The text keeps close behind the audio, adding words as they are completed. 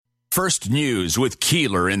First News with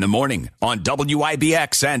Keeler in the morning on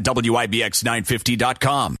WIBX and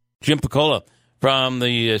WIBX950.com. Jim Picola from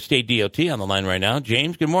the State DOT on the line right now.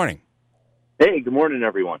 James, good morning. Hey, good morning,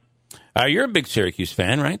 everyone. You're a big Syracuse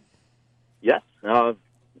fan, right? Yes.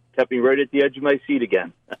 Kept me right at the edge of my seat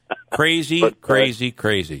again. Crazy.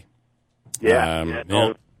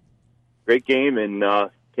 Yeah. Great game, and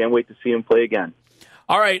can't wait to see him play again.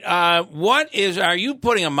 All right. Are you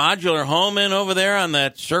putting a modular home in over there on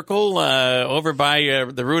that circle over by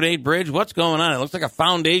the Route 8 bridge? What's going on? It looks like a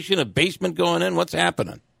foundation, a basement going in. What's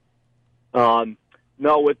happening? No,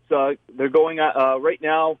 they're going on, right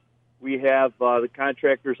now. We have the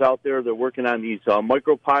contractors out there. They're working on these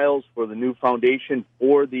micro piles for the new foundation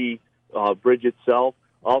for the bridge itself.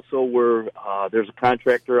 Also, there's a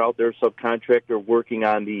contractor out there, subcontractor, working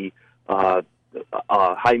on the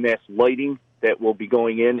high mass lighting that will be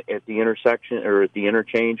going in at the intersection or at the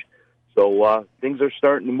interchange. So things are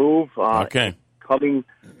starting to move. Okay. Coming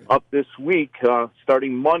up this week,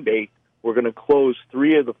 starting Monday, we're going to close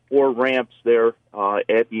 3 of the 4 ramps there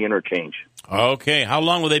at the interchange. Okay. How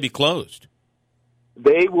long will they be closed?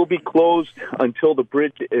 They will be closed until the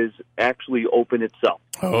bridge is actually open itself.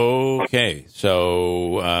 Okay.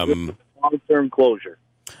 So long-term closure.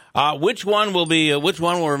 Which one will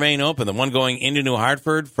remain open? The one going into New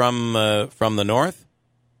Hartford from the north?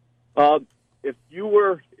 If you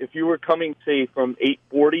were coming, say, from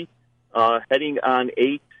 840, heading on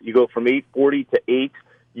 8, you go from 840 to 8,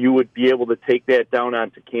 you would be able to take that down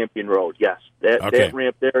onto Campion Road. Yes, that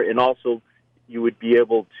ramp there, and also you would be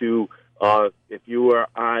able to if you were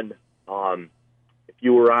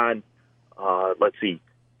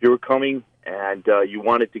coming and you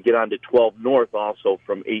wanted to get onto 12 North also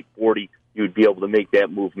from 840, you'd be able to make that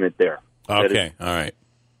movement there. Okay, all right.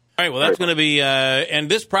 All right, well, that's going to be, and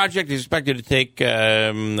this project is expected to take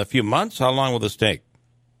a few months. How long will this take?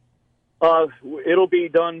 It'll be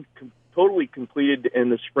done, totally completed in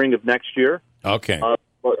the spring of next year. Okay.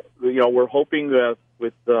 But, we're hoping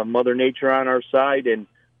with Mother Nature on our side and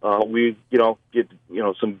we, get,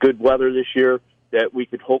 some good weather this year, that we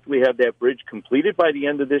could hopefully have that bridge completed by the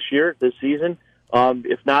end of this season.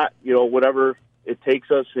 If not, whatever it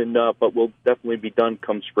takes us, but we'll definitely be done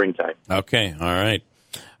come springtime. Okay, all right.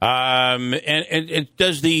 And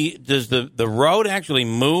does the road actually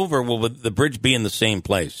move, or will the bridge be in the same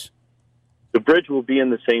place? The bridge will be in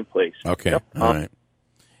the same place. Okay, yep. All right.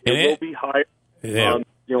 It will be higher. Yeah.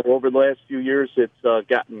 Over the last few years, it's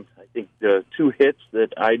gotten, I think, 2 hits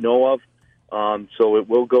that I know of. So it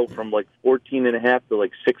will go from like 14.5 to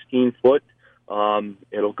like 16 foot.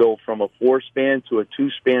 It'll go from a 4-span to a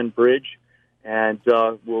 2-span bridge, and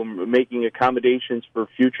we're making accommodations for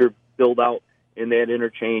future build out in that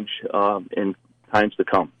interchange in times to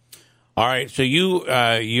come. All right. So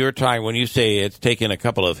you're talking, when you say it's taken a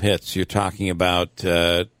couple of hits, you're talking about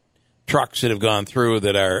trucks that have gone through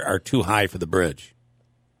that are too high for the bridge.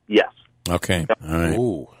 Yes. Okay. All right.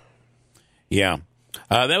 Ooh. Yeah.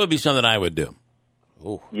 That would be something I would do.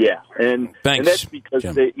 Ooh. Yeah, and that's because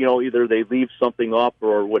Jim. they, either they leave something up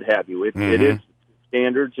or what have you. It is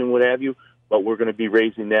standards and what have you, but we're going to be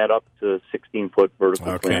raising that up to 16-foot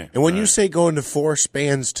vertical. Okay. Clamp. And when you say going to 4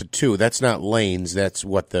 spans to 2, that's not lanes. That's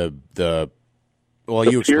what you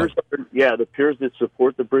explain. The piers that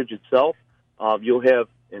support the bridge itself. You'll have,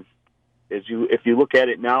 if you look at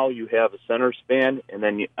it now, you have a center span, and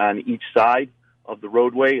then on each side of the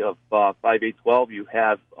roadway of 5812, you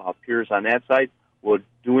have piers on that side. We're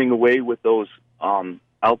doing away with those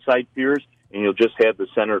outside piers, and you'll just have the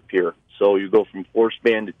center pier. So you go from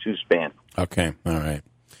 4-span to 2-span. Okay, all right.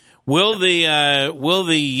 Will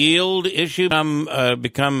the yield issue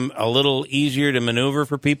become a little easier to maneuver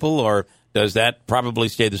for people, or does that probably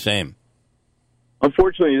stay the same?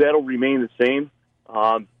 Unfortunately, that'll remain the same.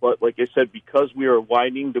 But like I said, because we are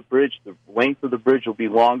widening the bridge, the length of the bridge will be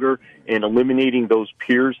longer, and eliminating those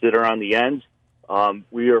piers that are on the ends.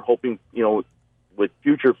 We are hoping, with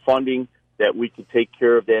future funding, that we can take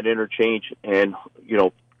care of that interchange and,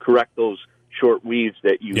 correct those short weaves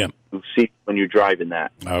that you see when you drive in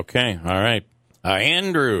that. Okay, all right.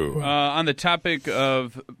 Andrew. On the topic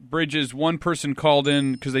of bridges, one person called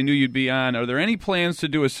in because they knew you'd be on. Are there any plans to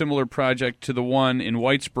do a similar project to the one in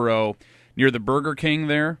Whitesboro near the Burger King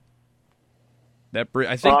there? That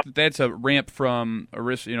I think that's a ramp from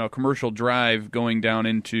Commercial Drive going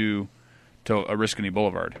down to Oriskany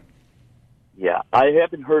Boulevard. Yeah, I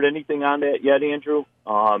haven't heard anything on that yet, Andrew.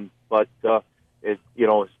 But as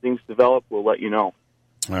things develop, we'll let you know.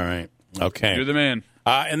 All right. Okay. You're the man.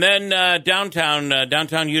 And then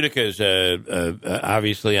downtown Utica is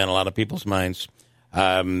obviously on a lot of people's minds.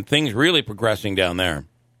 Things really progressing down there.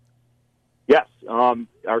 Yes.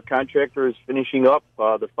 our contractor is finishing up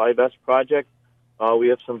the 5S project. We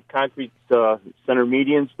have some concrete center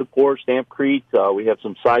medians to pour, stampcrete. We have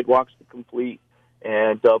some sidewalks to complete,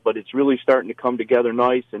 and but it's really starting to come together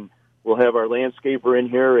nice. And we'll have our landscaper in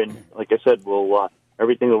here, and like I said, we'll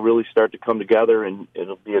everything will really start to come together, and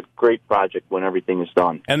it'll be a great project when everything is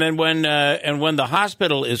done. And then when the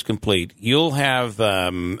hospital is complete, you'll have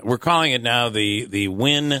we're calling it now the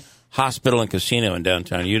Wynn Hospital and Casino in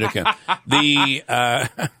downtown Utica.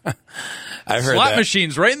 I heard slot that.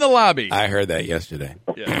 machines right in the lobby. I heard that yesterday.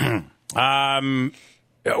 Yeah.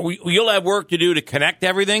 You'll have work to do to connect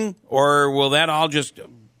everything, or will that all just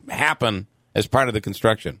happen as part of the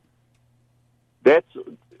construction? That's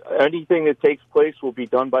anything that takes place will be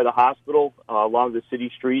done by the hospital along the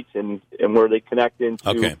city streets and where they connect into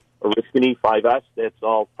Oriskany 5S. That's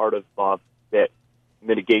all part of that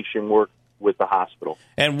mitigation work with the hospital.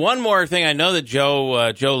 And one more thing, I know that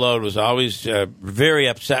Joe Lode was always very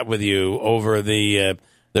upset with you over the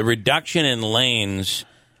reduction in lanes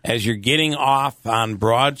as you're getting off on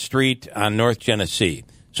Broad Street on North Genesee.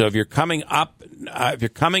 So if you're coming up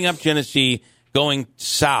Genesee going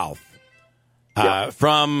south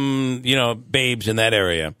from Babes in that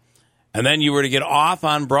area, and then you were to get off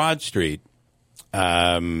on Broad Street,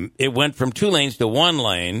 it went from 2 lanes to 1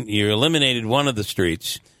 lane. You eliminated one of the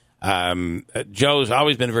streets. Joe's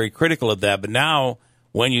always been very critical of that, but now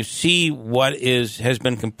when you see what has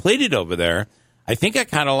been completed over there, I think I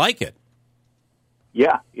kind of like it.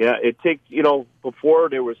 Yeah. It takes, before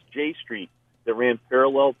there was J Street that ran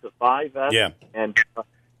parallel to 5S. Yeah. And,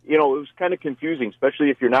 it was kind of confusing, especially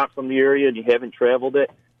if you're not from the area and you haven't traveled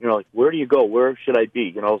it. Like, where do you go? Where should I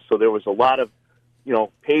be? So there was a lot of,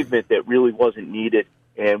 pavement that really wasn't needed.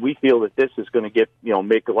 And we feel that this is going to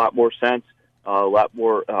make a lot more sense. A lot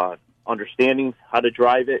more understanding how to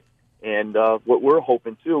drive it. And what we're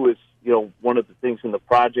hoping, too, is, one of the things in the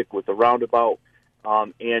project with the roundabout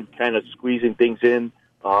and kind of squeezing things in,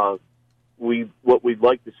 what we'd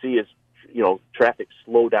like to see is, traffic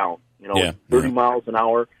slow down, 30 miles an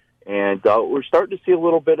hour. And we're starting to see a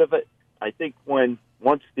little bit of it. I think once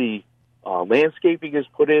the landscaping is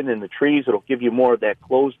put in and the trees, it'll give you more of that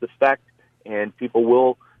closed effect, and people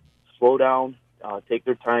will slow down, take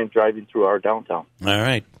their time driving through our downtown. All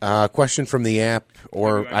right. Question from the app,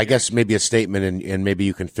 or I guess maybe a statement, and maybe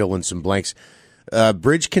you can fill in some blanks.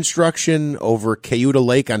 Bridge construction over Cayuta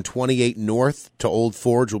Lake on 28 North to Old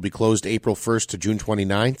Forge will be closed April 1st to June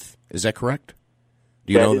 29th. Is that correct?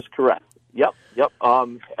 That is correct. Yep.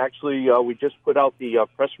 Actually, we just put out the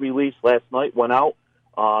press release last night, went out.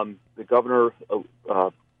 The governor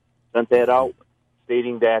sent that out,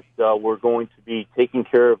 stating that we're going to be taking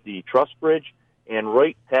care of the truss bridge. And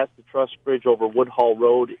right past the truss bridge over Woodhall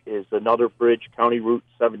Road is another bridge, County Route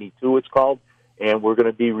 72 it's called. And we're going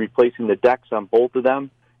to be replacing the decks on both of them.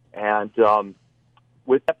 And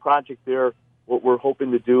with that project there, what we're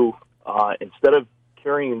hoping to do, instead of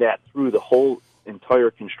carrying that through the whole entire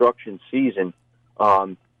construction season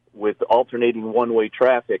with alternating one-way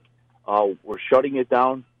traffic, we're shutting it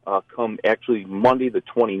down come actually Monday the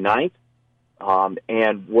 29th.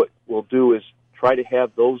 And what we'll do is try to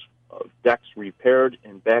have those decks repaired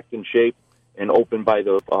and back in shape and open by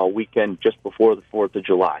the weekend just before the 4th of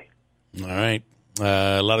July. All right.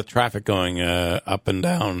 A lot of traffic going up and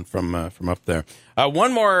down from up there.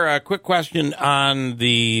 One more quick question on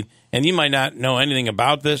and you might not know anything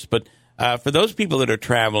about this, but for those people that are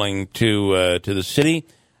traveling to the city,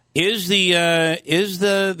 is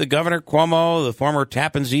the Governor Cuomo, the former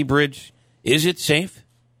Tappan Zee Bridge, is it safe?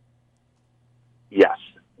 Yes.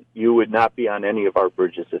 You would not be on any of our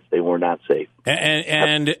bridges if they were not safe.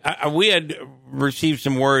 And we had received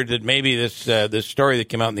some word that maybe this story that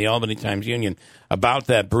came out in the Albany Times-Union about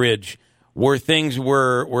that bridge were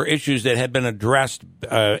issues that had been addressed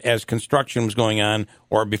as construction was going on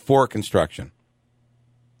or before construction.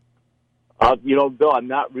 Bill, I'm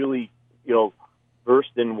not really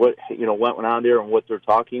versed in what went on there and what they're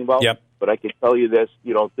talking about. Yep. But I can tell you this: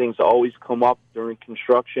 things always come up during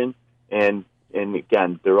construction, and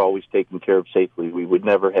again, they're always taken care of safely. We would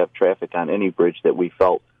never have traffic on any bridge that we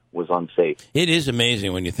felt was unsafe. It is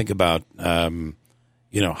amazing when you think about,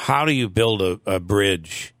 how do you build a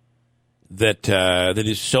bridge that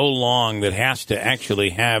is so long that has to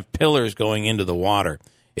actually have pillars going into the water?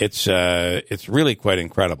 It's really quite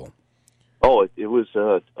incredible. Oh, it was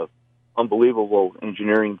a unbelievable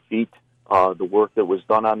engineering feat. The work that was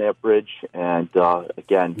done on that bridge, and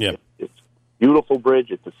again, it's a beautiful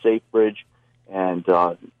bridge. It's a safe bridge. And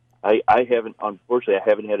I haven't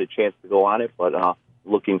had a chance to go on it, but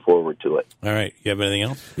looking forward to it. All right. You have anything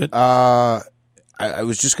else? Good. I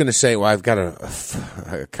was just going to say, I've got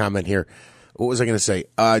a comment here. What was I going to say?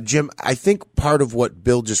 Jim, I think part of what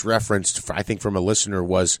Bill just referenced, I think from a listener,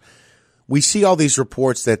 was we see all these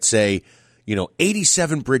reports that say,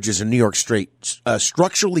 87 bridges in New York State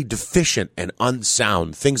structurally deficient and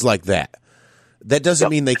unsound, things like that. That doesn't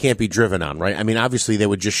mean they can't be driven on, right? I mean, obviously they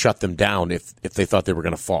would just shut them down if they thought they were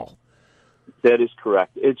going to fall. That is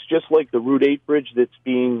correct. It's just like the Route 8 bridge that's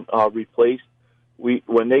being replaced.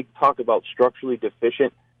 When they talk about structurally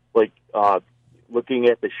deficient, like looking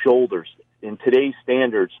at the shoulders, in today's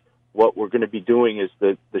standards, what we're going to be doing is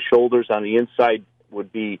the shoulders on the inside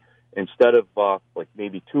would be, instead of like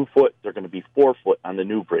maybe 2 foot, they're going to be 4 foot on the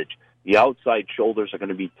new bridge. The outside shoulders are going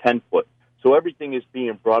to be 10 foot. So everything is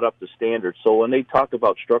being brought up to standard. So when they talk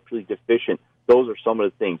about structurally deficient, those are some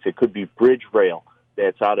of the things. It could be bridge rail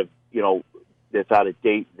that's out of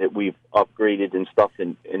date that we've upgraded and stuff,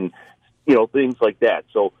 and things like that.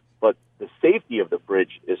 So, but the safety of the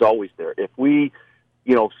bridge is always there. If we,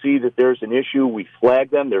 see that there's an issue, we flag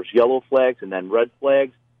them. There's yellow flags and then red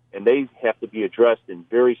flags, and they have to be addressed in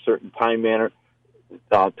very certain time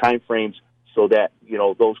frames so that,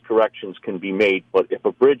 those corrections can be made. But if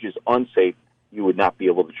a bridge is unsafe, you would not be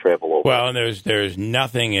able to travel over. Well, and there's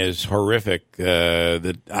nothing as horrific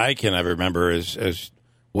that I can ever remember as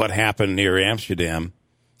what happened near Amsterdam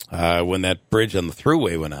when that bridge on the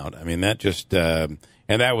Thruway went out. I mean, that just and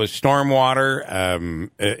that was stormwater.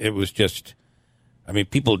 It was just, I mean,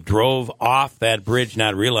 people drove off that bridge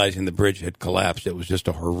not realizing the bridge had collapsed. It was just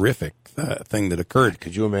a horrific thing that occurred.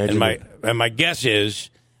 Could you imagine? And my guess is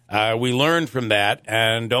we learned from that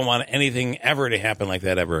and don't want anything ever to happen like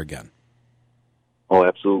that ever again. Oh,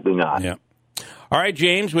 absolutely not. Yeah. All right,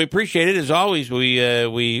 James, we appreciate it. As always, we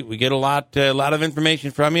get a lot of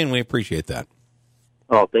information from you, and we appreciate that.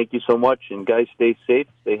 Oh, thank you so much. And guys, stay safe,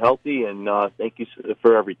 stay healthy, and thank you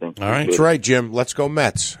for everything. All right. That's right, Jim. Let's go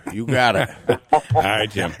Mets. You got it. All right,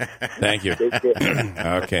 Jim. Thank you.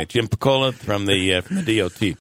 Okay, Jim Picola from the DOT.